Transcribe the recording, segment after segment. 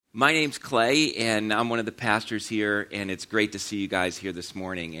My name's Clay, and I'm one of the pastors here, and it's great to see you guys here this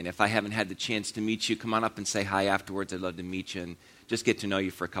morning. And if I haven't had the chance to meet you, come on up and say hi afterwards. I'd love to meet you and just get to know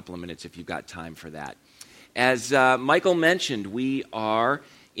you for a couple of minutes if you've got time for that. As Michael mentioned, we are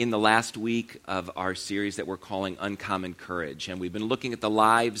in the last week of our series that we're calling Uncommon Courage, and we've been looking at the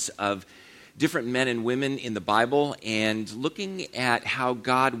lives of different men and women in the Bible and looking at how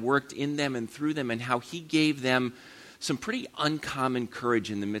God worked in them and through them and how He gave them some pretty uncommon courage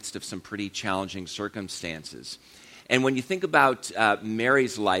in the midst of some pretty challenging circumstances. And when you think about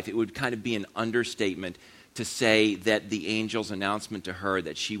Mary's life, it would kind of be an understatement to say that the angel's announcement to her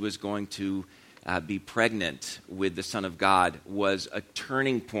that she was going to be pregnant with the Son of God was a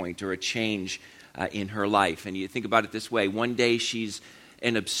turning point or a change in her life. And you think about it this way. One day she's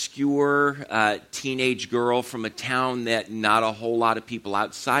an obscure teenage girl from a town that not a whole lot of people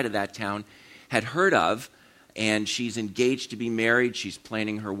outside of that town had heard of. And she's engaged to be married, she's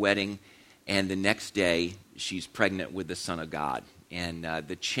planning her wedding, and the next day she's pregnant with the Son of God. And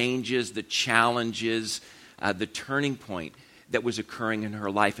the changes, the challenges, the turning point that was occurring in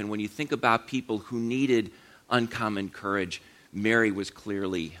her life. And when you think about people who needed uncommon courage, Mary was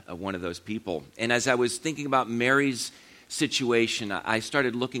clearly one of those people. And as I was thinking about Mary's situation, I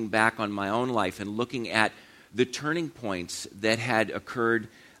started looking back on my own life and looking at the turning points that had occurred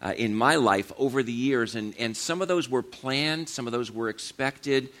in my life over the years, and some of those were planned, some of those were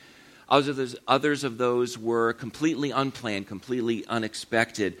expected, others of those were completely unplanned, completely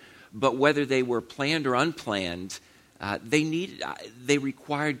unexpected. But whether they were planned or unplanned, they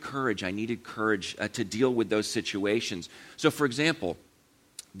required courage. I needed courage to deal with those situations. So, for example,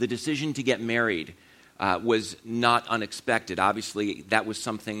 the decision to get married was not unexpected. Obviously, that was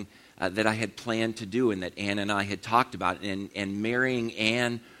something that I had planned to do and that Ann and I had talked about. And marrying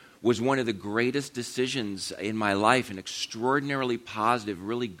Ann was one of the greatest decisions in my life, an extraordinarily positive,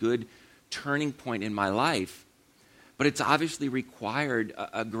 really good turning point in my life. But it's obviously required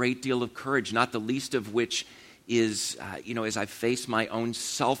a great deal of courage, not the least of which is, as I face my own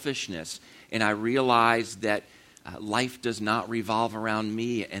selfishness and I realize that life does not revolve around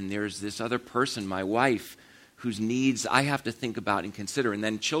me and there's this other person, my wife, whose needs I have to think about and consider. And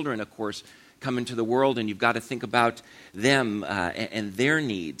then children, of course, come into the world and you've got to think about them and their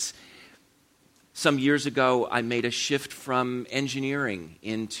needs. Some years ago, I made a shift from engineering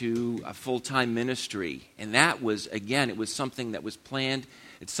into a full-time ministry. And that was, again, it was something that was planned.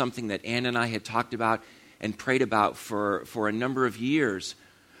 It's something that Ann and I had talked about and prayed about for a number of years.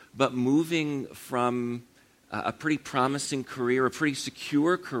 But moving from a pretty promising career, a pretty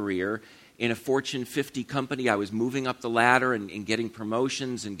secure career, in a Fortune 50 company, I was moving up the ladder and getting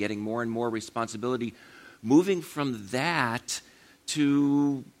promotions and getting more and more responsibility. Moving from that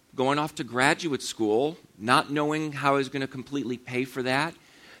to going off to graduate school, not knowing how I was going to completely pay for that,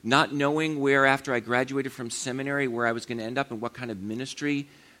 not knowing where after I graduated from seminary, where I was going to end up and what kind of ministry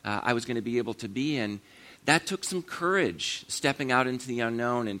I was going to be able to be in. That took some courage, stepping out into the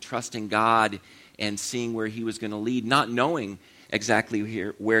unknown and trusting God and seeing where He was going to lead, not knowing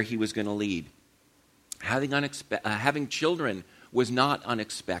exactly where He was going to lead. Having children was not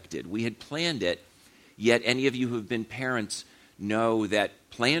unexpected. We had planned it, yet any of you who have been parents know that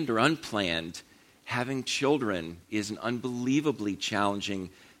planned or unplanned, having children is an unbelievably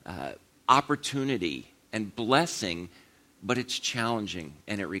challenging opportunity and blessing, but it's challenging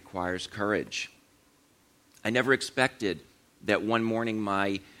and it requires courage. I never expected that one morning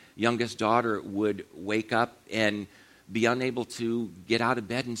my youngest daughter would wake up and be unable to get out of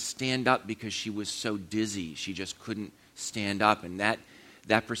bed and stand up because she was so dizzy. She just couldn't stand up. And that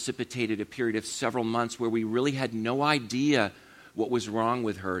precipitated a period of several months where we really had no idea what was wrong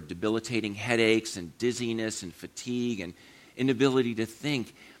with her. Debilitating headaches and dizziness and fatigue and inability to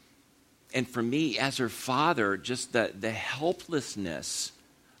think. And for me, as her father, just the helplessness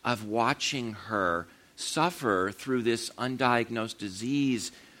of watching her suffer through this undiagnosed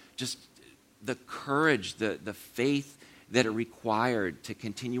disease, just the courage, the faith that it required to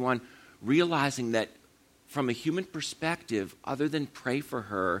continue on, realizing that from a human perspective, other than pray for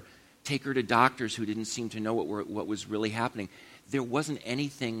her, take her to doctors who didn't seem to know what was really happening, there wasn't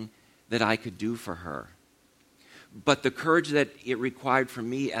anything that I could do for her. But the courage that it required for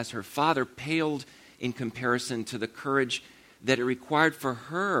me as her father paled in comparison to the courage that it required for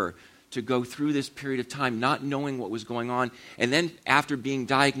her to go through this period of time not knowing what was going on, and then after being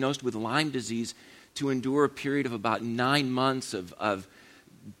diagnosed with Lyme disease, to endure a period of about 9 months of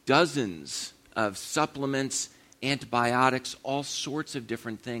dozens of supplements, antibiotics, all sorts of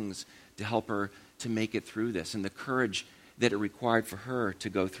different things to help her to make it through this, and the courage that it required for her to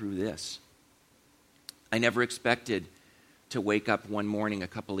go through this. I never expected to wake up one morning a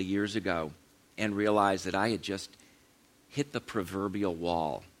couple of years ago and realize that I had just hit the proverbial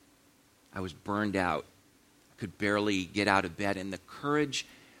wall. I was burned out. I could barely get out of bed. And the courage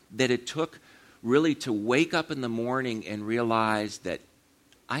that it took really to wake up in the morning and realize that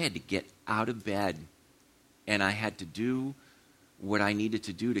I had to get out of bed and I had to do what I needed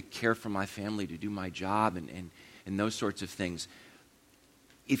to do to care for my family, to do my job, and those sorts of things.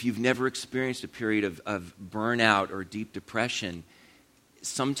 If you've never experienced a period of burnout or deep depression,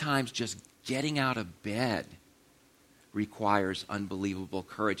 sometimes just getting out of bed requires unbelievable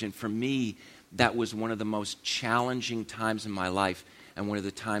courage. And for me, that was one of the most challenging times in my life and one of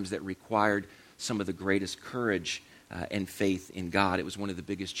the times that required some of the greatest courage and faith in God. It was one of the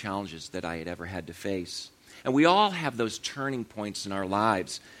biggest challenges that I had ever had to face. And we all have those turning points in our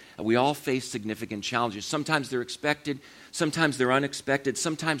lives. We all face significant challenges. Sometimes they're expected, sometimes they're unexpected,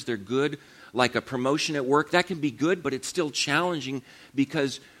 sometimes they're good, like a promotion at work. That can be good, but it's still challenging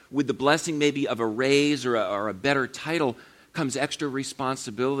because with the blessing maybe of a raise or a better title comes extra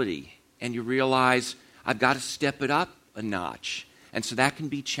responsibility. And you realize, I've got to step it up a notch. And so that can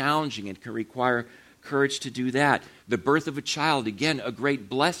be challenging and can require courage to do that. The birth of a child, again, a great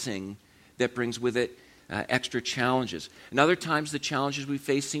blessing that brings with it extra challenges. And other times the challenges we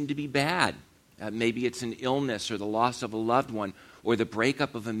face seem to be bad. Maybe it's an illness or the loss of a loved one or the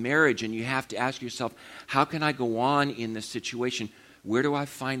breakup of a marriage, and you have to ask yourself, how can I go on in this situation? Where do I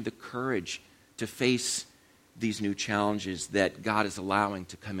find the courage to face these new challenges that God is allowing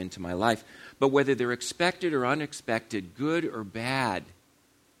to come into my life? But whether they're expected or unexpected, good or bad,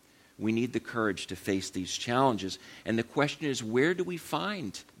 we need the courage to face these challenges. And the question is, where do we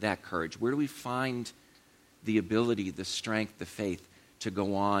find that courage? Where do we find the ability, the strength, the faith to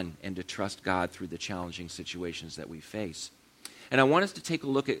go on and to trust God through the challenging situations that we face? And I want us to take a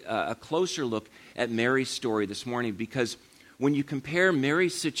look at a closer look at Mary's story this morning, because when you compare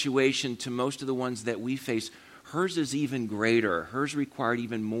Mary's situation to most of the ones that we face, hers is even greater. Hers required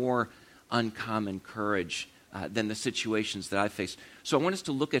even more uncommon courage than the situations that I faced. So I want us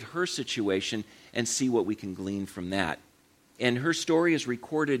to look at her situation and see what we can glean from that. And her story is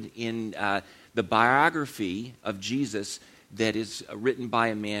recorded in the biography of Jesus that is written by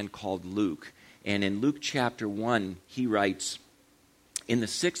a man called Luke. And in Luke chapter 1, he writes, "In the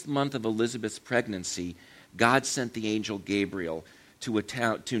 6th month of Elizabeth's pregnancy, God sent the angel Gabriel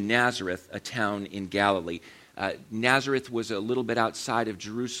to Nazareth, a town in Galilee." Nazareth was a little bit outside of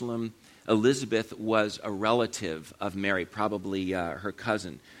Jerusalem. Elizabeth was a relative of Mary, probably her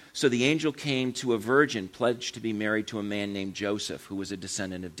cousin. So the angel came to a virgin pledged to be married to a man named Joseph, who was a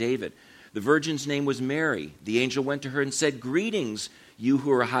descendant of David. The virgin's name was Mary. The angel went to her and said, "Greetings, you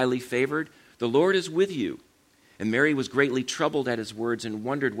who are highly favored. The Lord is with you." And Mary was greatly troubled at his words and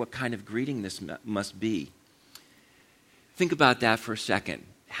wondered what kind of greeting this must be. Think about that for a second.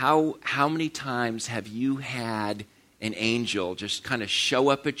 How many times have you had an angel just kind of show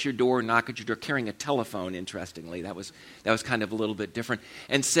up at your door, knock at your door, carrying a telephone, interestingly. That was kind of a little bit different,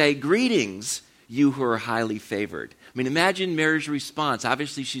 and say, "Greetings, you who are highly favored." I mean, imagine Mary's response.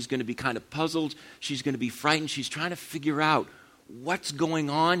 Obviously, she's going to be kind of puzzled. She's going to be frightened. She's trying to figure out what's going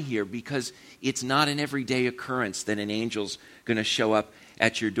on here, because it's not an everyday occurrence that an angel's going to show up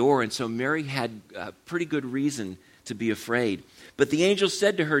at your door. And so Mary had a pretty good reason to be afraid. But the angel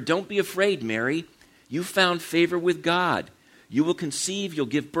said to her, "Don't be afraid, Mary. You found favor with God. You will conceive, you'll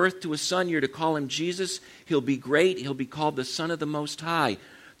give birth to a son, you're to call him Jesus. He'll be great, he'll be called the Son of the Most High.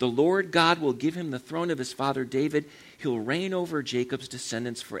 The Lord God will give him the throne of his father David. He'll reign over Jacob's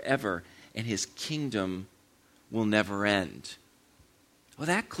descendants forever, and his kingdom will never end." Well,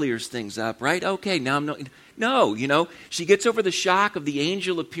 that clears things up, right? Okay, now No, she gets over the shock of the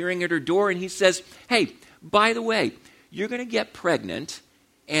angel appearing at her door, and he says, "Hey, by the way, you're going to get pregnant,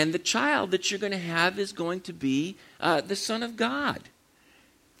 and the child that you're going to have is going to be the Son of God."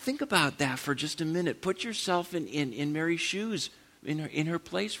 Think about that for just a minute. Put yourself in Mary's shoes, in her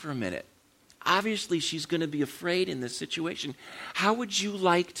place for a minute. Obviously, she's going to be afraid in this situation. How would you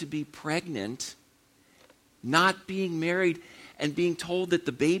like to be pregnant, not being married, and being told that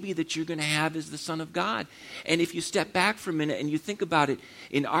the baby that you're going to have is the Son of God? And if you step back for a minute and you think about it,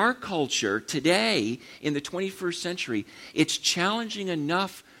 in our culture today, in the 21st century, it's challenging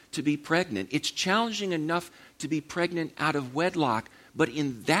enough to be pregnant. It's challenging enough to be pregnant out of wedlock. But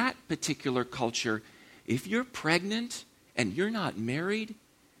in that particular culture, if you're pregnant and you're not married,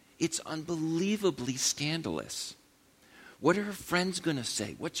 it's unbelievably scandalous. What are her friends going to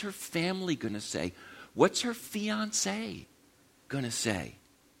say? What's her family going to say? What's her fiancé going to say?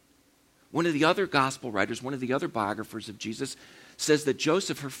 One of the other gospel writers, one of the other biographers of Jesus, says that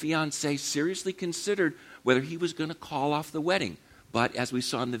Joseph, her fiancé, seriously considered whether he was going to call off the wedding. But as we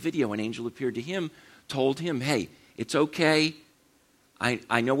saw in the video, an angel appeared to him, told him, hey, it's okay.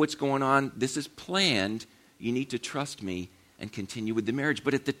 I know what's going on. This is planned. You need to trust me and continue with the marriage.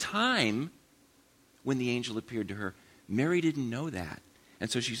 But at the time when the angel appeared to her, Mary didn't know that.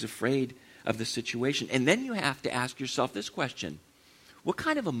 And so she's afraid of the situation. And then you have to ask yourself this question. What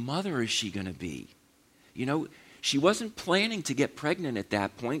kind of a mother is she going to be? You know, she wasn't planning to get pregnant at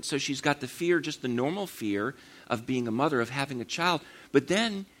that point, so she's got the fear, just the normal fear of being a mother, of having a child. But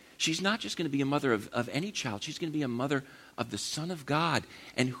then she's not just going to be a mother of any child. She's going to be a mother of the Son of God.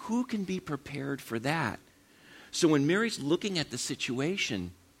 And who can be prepared for that? So when Mary's looking at the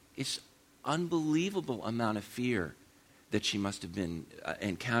situation, it's unbelievable amount of fear that she must have been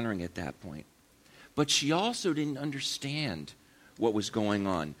encountering at that point. But she also didn't understand what was going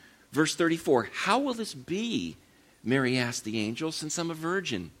on. Verse 34, how will this be, Mary asked the angel, since I'm a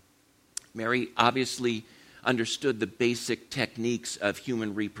virgin? Mary obviously understood the basic techniques of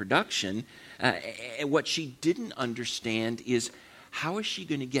human reproduction. And what she didn't understand is, how is she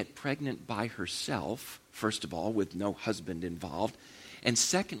going to get pregnant by herself, first of all, with no husband involved? And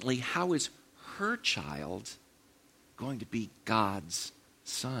secondly, how is her child going to be God's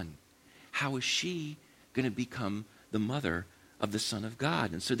son? How is she going to become the mother of the Son of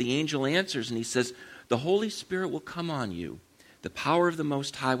God? And so the angel answers and he says, the Holy Spirit will come on you. The power of the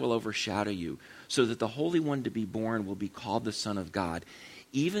Most High will overshadow you, so that the Holy One to be born will be called the Son of God.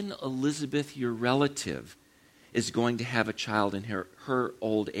 Even Elizabeth, your relative, is going to have a child in her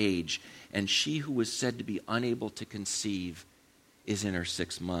old age, and she who was said to be unable to conceive is in her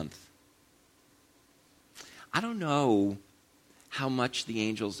 6th month. I don't know how much the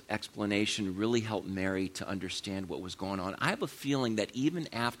angel's explanation really helped Mary to understand what was going on. I have a feeling that even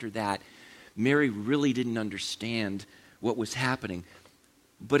after that, Mary really didn't understand what was happening.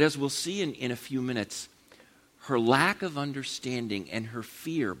 But as we'll see in a few minutes, her lack of understanding and her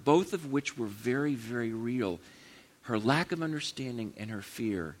fear, both of which were very, very real, her lack of understanding and her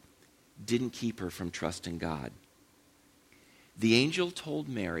fear didn't keep her from trusting God. The angel told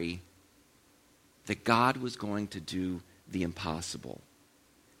Mary that God was going to do the impossible.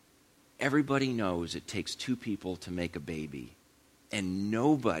 Everybody knows it takes 2 people to make a baby, and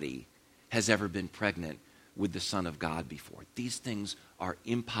nobody has ever been pregnant with the Son of God before. These things are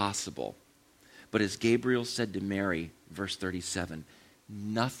impossible. But as Gabriel said to Mary, verse 37,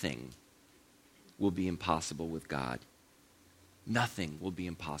 nothing will be impossible with God. Nothing will be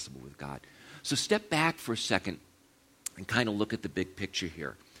impossible with God. So step back for a second and kind of look at the big picture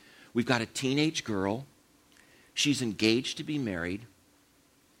here. We've got a teenage girl. She's engaged to be married.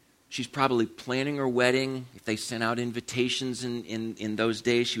 She's probably planning her wedding. If they sent out invitations in those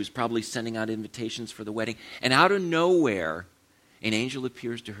days, she was probably sending out invitations for the wedding. And out of nowhere, an angel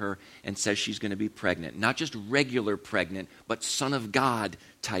appears to her and says she's going to be pregnant. Not just regular pregnant, but Son of God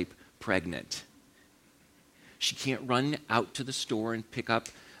type pregnant. She can't run out to the store and pick up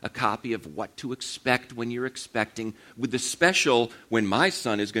a copy of What to Expect When You're Expecting with the special When My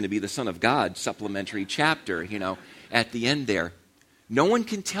Son Is Going to Be the Son of God supplementary chapter, at the end there. No one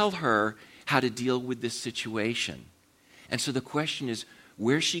can tell her how to deal with this situation. And so the question is,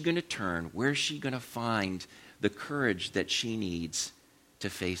 where's she going to turn? Where's she going to find the courage that she needs to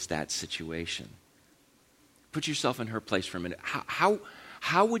face that situation? Put yourself in her place for a minute.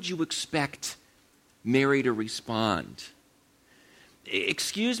 How would you expect Mary to respond?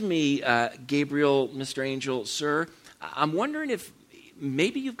 Excuse me, Gabriel, Mr. Angel, sir, I'm wondering if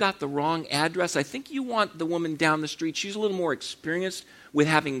maybe you've got the wrong address. I think you want the woman down the street. She's a little more experienced with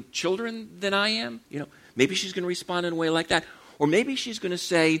having children than I am. Maybe she's going to respond in a way like that. Or maybe she's going to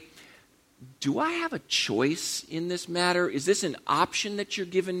say, do I have a choice in this matter? Is this an option that you're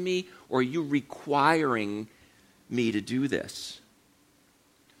giving me, or are you requiring me to do this?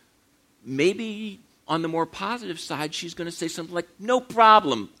 Maybe on the more positive side, she's going to say something like, no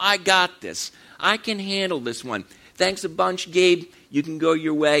problem, I got this. I can handle this one. Thanks a bunch, Gabe. You can go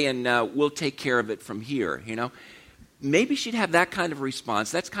your way, and we'll take care of it from here, Maybe she'd have that kind of response.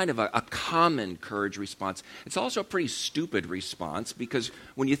 That's kind of a common courage response. It's also a pretty stupid response, because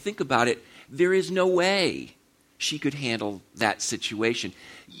when you think about it, there is no way she could handle that situation.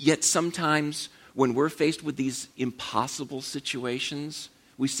 Yet sometimes when we're faced with these impossible situations,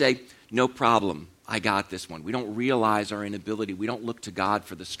 we say, no problem, I got this one. We don't realize our inability. We don't look to God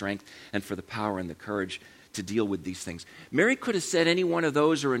for the strength and for the power and the courage to deal with these things. Mary could have said any one of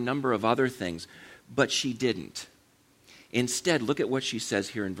those or a number of other things, but she didn't. Instead, look at what she says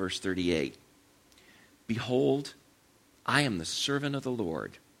here in verse 38. Behold, I am the servant of the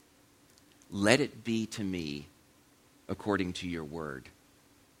Lord. Let it be to me according to your word.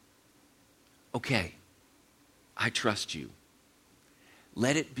 Okay, I trust you.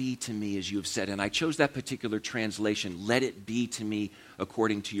 Let it be to me as you have said. And I chose that particular translation, let it be to me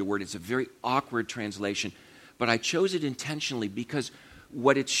according to your word. It's a very awkward translation, but I chose it intentionally because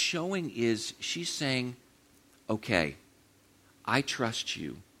what it's showing is she's saying, okay, I trust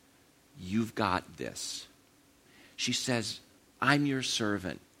you. You've got this. She says, I'm your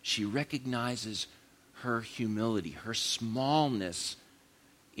servant. She recognizes her humility, her smallness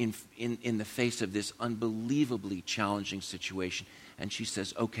in the face of this unbelievably challenging situation. And she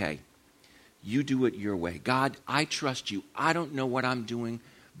says, okay, you do it your way. God, I trust you. I don't know what I'm doing,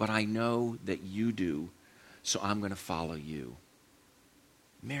 but I know that you do, so I'm going to follow you.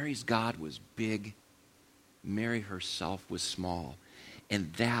 Mary's God was big. Mary herself was small.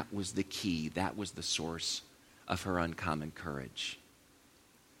 And that was the key. That was the source of her uncommon courage.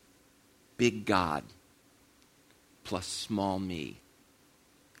 Big God plus small me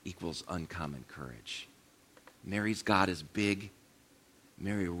equals uncommon courage. Mary's God is big.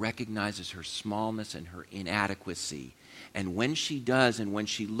 Mary recognizes her smallness and her inadequacy. And when she does, and when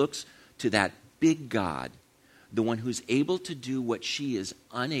she looks to that big God, the one who's able to do what she is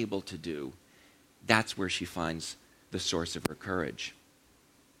unable to do, that's where she finds the source of her courage.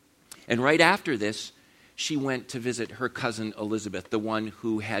 And right after this, she went to visit her cousin Elizabeth, the one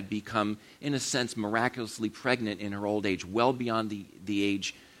who had become, in a sense, miraculously pregnant in her old age, well beyond the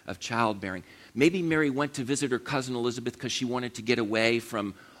age of childbearing. Maybe Mary went to visit her cousin Elizabeth because she wanted to get away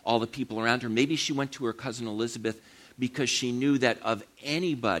from all the people around her. Maybe she went to her cousin Elizabeth because she knew that of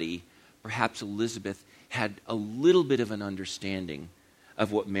anybody, perhaps Elizabeth had a little bit of an understanding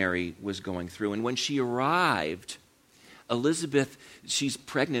of what Mary was going through. And when she arrived, Elizabeth, she's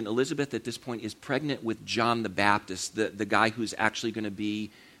pregnant. Elizabeth at this point is pregnant with John the Baptist, the guy who's actually going to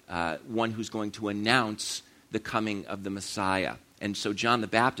be one who's going to announce the coming of the Messiah. And so John the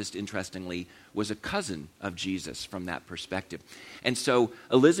Baptist, interestingly, was a cousin of Jesus from that perspective. And so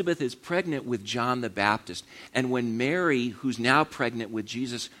Elizabeth is pregnant with John the Baptist. And when Mary, who's now pregnant with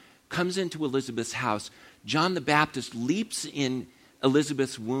Jesus, comes into Elizabeth's house, John the Baptist leaps in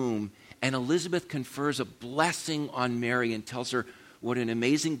Elizabeth's womb, and Elizabeth confers a blessing on Mary and tells her what an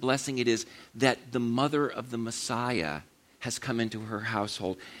amazing blessing it is that the mother of the Messiah has come into her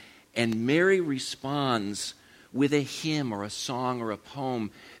household. And Mary responds with a hymn or a song or a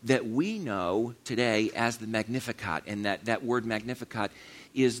poem that we know today as the Magnificat. And that word Magnificat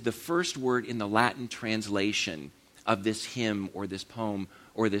is the first word in the Latin translation of this hymn or this poem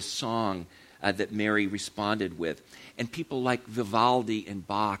or this song that Mary responded with. And people like Vivaldi and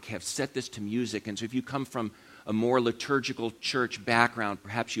Bach have set this to music. And so if you come from a more liturgical church background,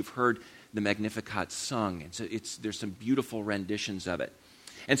 perhaps you've heard the Magnificat sung. And so there's some beautiful renditions of it.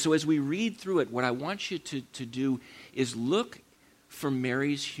 And so as we read through it, what I want you to do is look for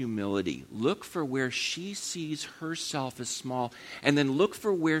Mary's humility. Look for where she sees herself as small. And then look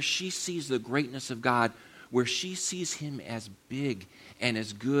for where she sees the greatness of God, where she sees him as big and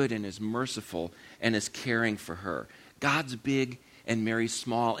as good and as merciful and as caring for her. God's big and Mary's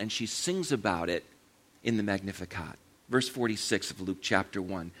small, and she sings about it in the Magnificat. Verse 46 of Luke chapter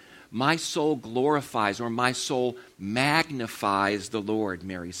 1. My soul glorifies, or my soul magnifies the Lord,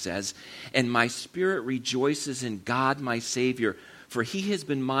 Mary says, and my spirit rejoices in God my Savior, for he has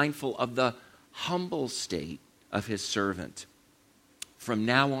been mindful of the humble state of his servant. From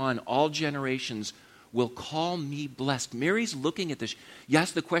now on, all generations will call me blessed. Mary's looking at this. You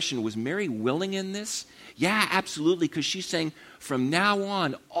ask the question, was Mary willing in this? Yeah, absolutely, because she's saying, from now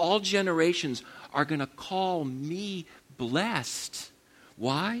on, all generations are going to call me blessed.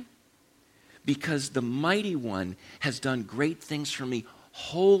 Why? Because the Mighty One has done great things for me.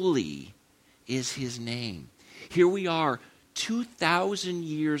 Holy is his name. Here we are, 2,000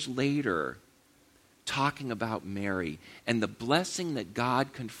 years later, talking about Mary and the blessing that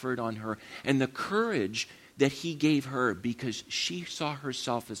God conferred on her and the courage that he gave her because she saw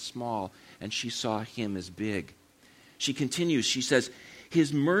herself as small and she saw him as big. She continues, she says,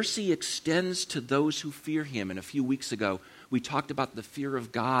 his mercy extends to those who fear him. And a few weeks ago, we talked about the fear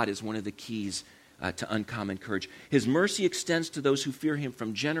of God as one of the keys to uncommon courage. His mercy extends to those who fear him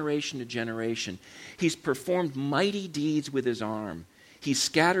from generation to generation. He's performed mighty deeds with his arm. He's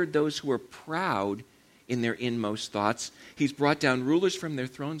scattered those who are proud in their inmost thoughts. He's brought down rulers from their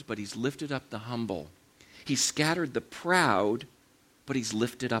thrones, but he's lifted up the humble. He's scattered the proud, but he's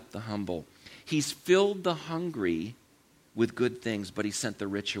lifted up the humble. He's filled the hungry with good things, but he sent the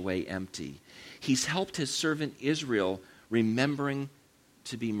rich away empty. He's helped his servant Israel, remembering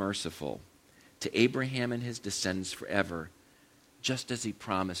to be merciful to Abraham and his descendants forever, just as he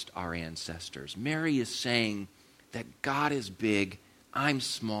promised our ancestors. Mary is saying that God is big, I'm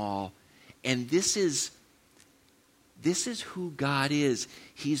small, and this is who God is.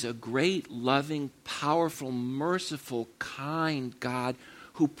 He's a great, loving, powerful, merciful, kind God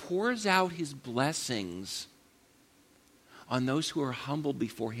who pours out his blessings on those who are humble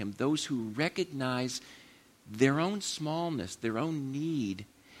before him, those who recognize their own smallness, their own need,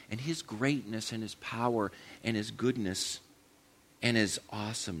 and his greatness and his power and his goodness and his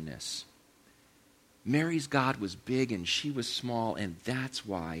awesomeness. Mary's God was big and she was small, and that's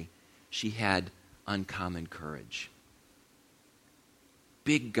why she had uncommon courage.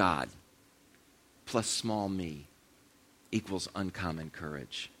 Big God plus small me equals uncommon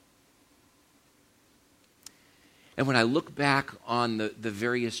courage. And when I look back on the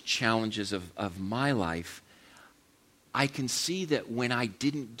various challenges of my life, I can see that when I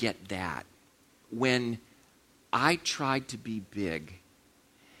didn't get that, when I tried to be big,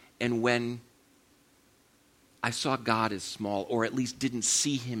 and when I saw God as small, or at least didn't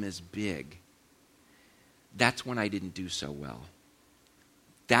see him as big, that's when I didn't do so well.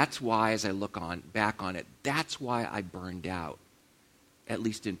 That's why, as I look back on it, that's why I burned out, at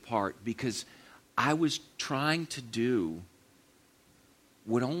least in part, because I was trying to do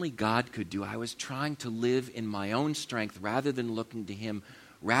what only God could do. I was trying to live in my own strength rather than looking to him,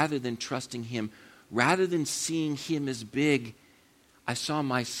 rather than trusting him, rather than seeing him as big. I saw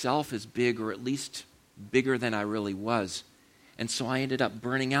myself as big, or at least bigger than I really was. And so I ended up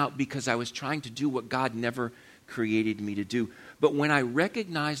burning out because I was trying to do what God never created me to do. But when I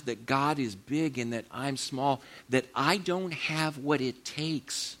recognized that God is big and that I'm small, that I don't have what it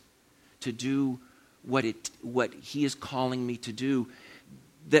takes to do what he is calling me to do,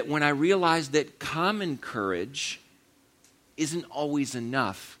 that when I realized that common courage isn't always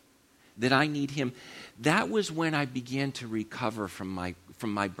enough, that I need him, that was when I began to recover from my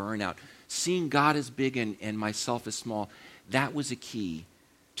burnout. Seeing God as big and myself as small, that was a key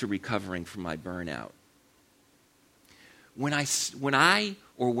to recovering from my burnout. When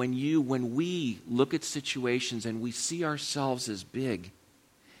we look at situations and we see ourselves as big,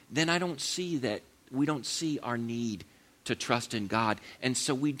 then we don't see our need to trust in God. And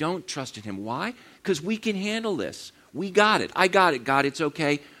so we don't trust in him. Why? Because we can handle this. We got it. I got it, God. It's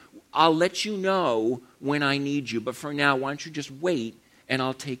okay. I'll let you know when I need you. But for now, why don't you just wait and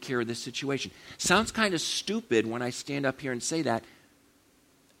I'll take care of this situation. Sounds kind of stupid when I stand up here and say that,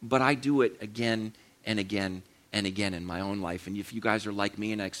 but I do it again and again and again in my own life. And if you guys are like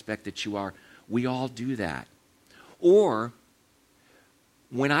me, and I expect that you are, we all do that. Or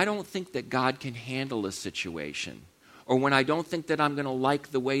when I don't think that God can handle a situation, or when I don't think that I'm going to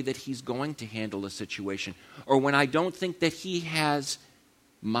like the way that he's going to handle a situation, or when I don't think that he has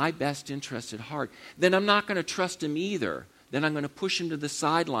my best interest at heart, then I'm not going to trust him either. Then I'm going to push him to the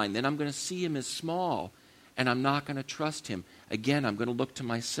sideline. Then I'm going to see him as small, and I'm not going to trust him. Again, I'm going to look to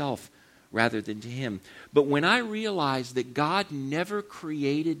myself rather than to him. But when I realize that God never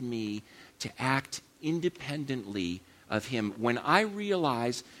created me to act independently of him, when I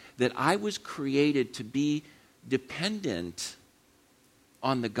realize that I was created to be dependent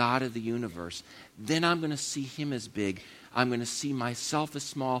on the God of the universe, then I'm going to see him as big. I'm going to see myself as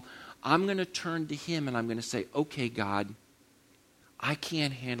small. I'm going to turn to him and I'm going to say, okay, God, I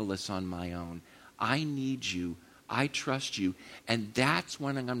can't handle this on my own. I need you. I trust you. And that's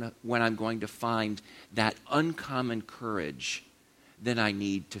when I'm going to find that uncommon courage that I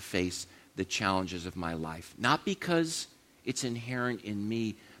need to face the challenges of my life. Not because it's inherent in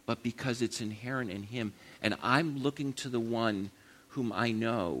me, but because it's inherent in him. And I'm looking to the one whom I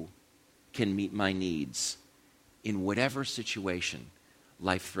know can meet my needs in whatever situation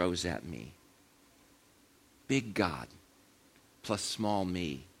life throws at me. Big God plus small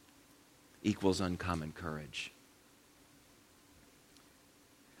me equals uncommon courage.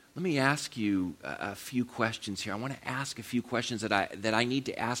 Let me ask you a few questions here. I want to ask a few questions that I need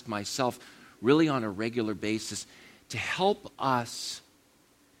to ask myself really on a regular basis to help us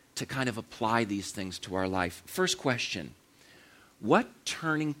to kind of apply these things to our life. First question, what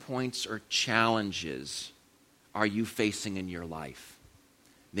turning points or challenges are you facing in your life?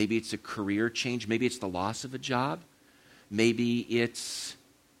 Maybe it's a career change. Maybe it's the loss of a job. Maybe it's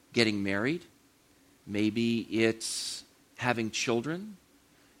getting married. Maybe it's having children.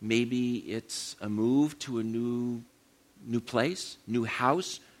 Maybe it's a move to a new place, new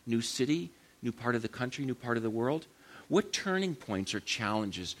house, new city, new part of the country, new part of the world. What turning points or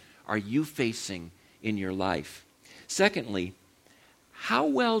challenges are you facing in your life? Secondly, how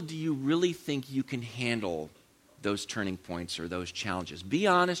well do you really think you can handle those turning points or those challenges? Be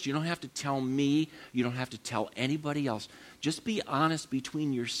honest. You don't have to tell me. You don't have to tell anybody else. Just be honest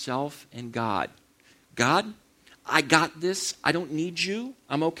between yourself and God. God, I got this. I don't need you.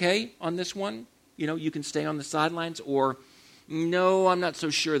 I'm okay on this one. You can stay on the sidelines. Or, no, I'm not so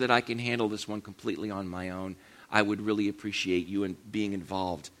sure that I can handle this one completely on my own. I would really appreciate you being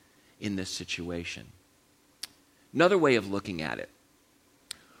involved in this situation. Another way of looking at it.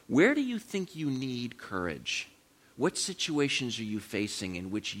 Where do you think you need courage? What situations are you facing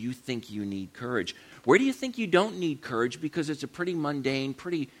in which you think you need courage? Where do you think you don't need courage because it's a pretty mundane,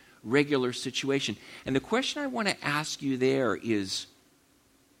 pretty regular situation? And the question I want to ask you there is,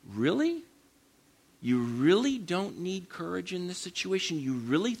 really? You really don't need courage in this situation? You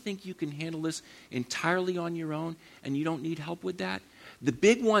really think you can handle this entirely on your own and you don't need help with that? The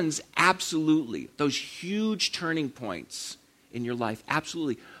big ones, absolutely. Those huge turning points in your life,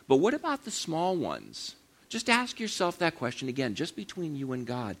 absolutely. But what about the small ones? Just ask yourself that question again, just between you and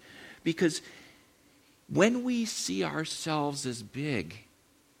God. Because when we see ourselves as big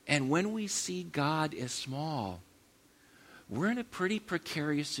and when we see God as small, we're in a pretty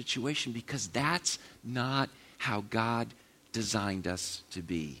precarious situation because that's not how God designed us to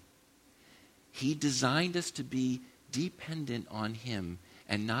be. He designed us to be dependent on Him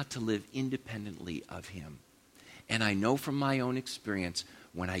and not to live independently of Him. And I know from my own experience,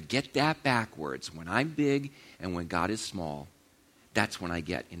 when I get that backwards, when I'm big and when God is small, that's when I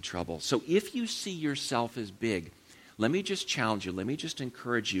get in trouble. So if you see yourself as big, let me just challenge you, let me just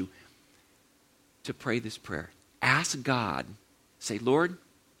encourage you to pray this prayer. Ask God, say, Lord,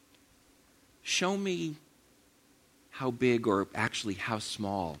 show me how big or actually how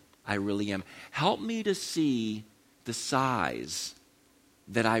small I really am. Help me to see the size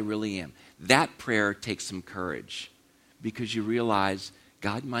that I really am. That prayer takes some courage because you realize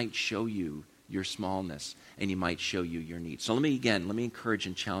God might show you your smallness and He might show you your needs. So let me encourage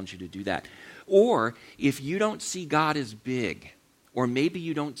and challenge you to do that. Or if you don't see God as big, or maybe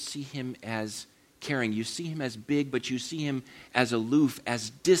you don't see Him as caring, you see Him as big, but you see Him as aloof, as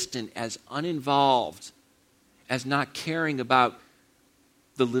distant, as uninvolved, as not caring about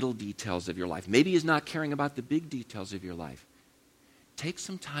the little details of your life. Maybe He's not caring about the big details of your life. Take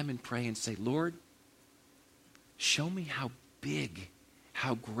some time and pray and say, Lord, show me how big,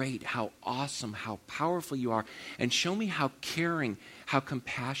 how great, how awesome, how powerful you are, and show me how caring, how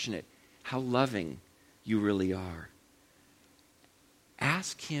compassionate, how loving you really are.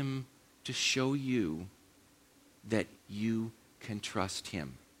 Ask Him to show you that you can trust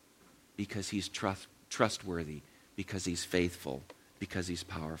Him because He's trustworthy, because He's faithful, because He's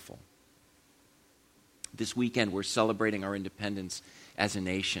powerful. This weekend we're celebrating our independence as a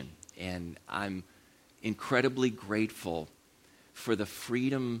nation, and I'm incredibly grateful for the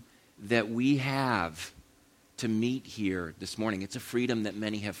freedom that we have to meet here this morning. It's a freedom that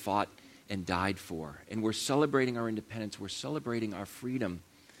many have fought and died for. And we're celebrating our independence. We're celebrating our freedom.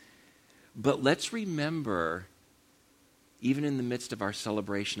 But let's remember, even in the midst of our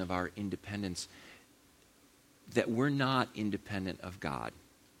celebration of our independence, that we're not independent of God.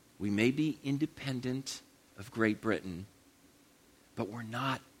 We may be independent of Great Britain, but we're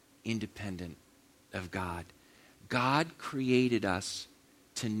not independent of God. God created us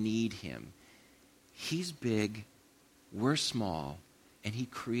to need Him. He's big, we're small, and He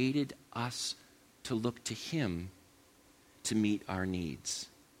created us to look to Him to meet our needs.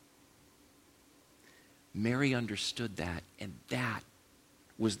 Mary understood that, and that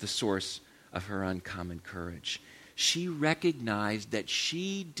was the source of her uncommon courage. She recognized that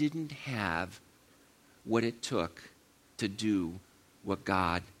she didn't have what it took to do what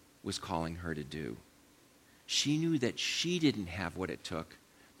God was calling her to do. She knew that she didn't have what it took,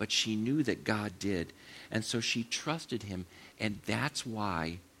 but she knew that God did. And so she trusted Him, and that's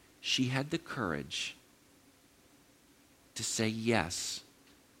why she had the courage to say yes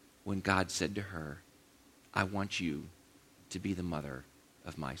when God said to her, I want you to be the mother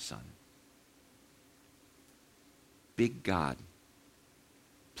of my son. Big God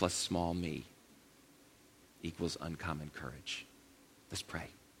plus small me equals uncommon courage. Let's pray.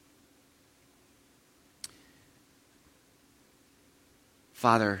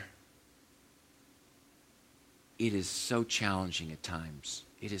 Father, it is so challenging at times.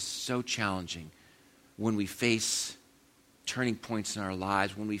 It is so challenging when we face turning points in our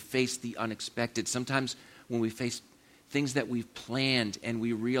lives, when we face the unexpected, sometimes when we face things that we've planned and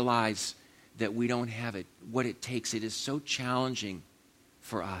we realize that we don't have what it takes. It is so challenging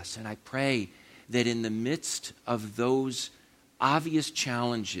for us. And I pray that in the midst of those obvious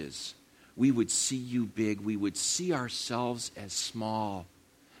challenges, we would see you big. We would see ourselves as small.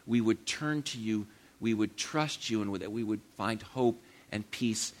 We would turn to you. We would trust you, and that we would find hope and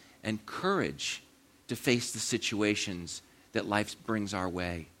peace and courage to face the situations that life brings our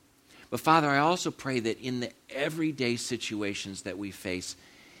way. But Father, I also pray that in the everyday situations that we face,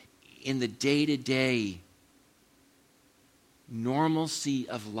 in the day-to-day normalcy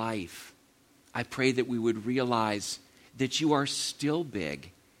of life, I pray that we would realize that you are still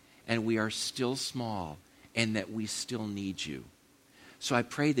big and we are still small and that we still need you. So I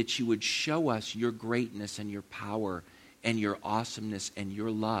pray that you would show us your greatness and your power and your awesomeness and your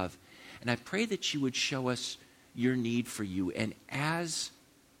love. And I pray that you would show us your need for you. And as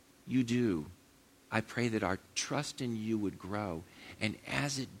you do, I pray that our trust in you would grow. And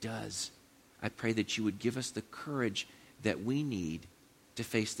as it does, I pray that you would give us the courage that we need to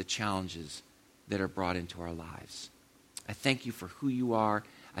face the challenges that are brought into our lives. I thank you for who you are.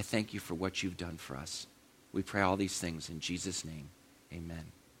 I thank you for what you've done for us. We pray all these things in Jesus' name. Amen.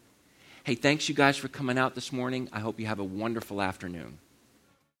 Hey, thanks you guys for coming out this morning. I hope you have a wonderful afternoon.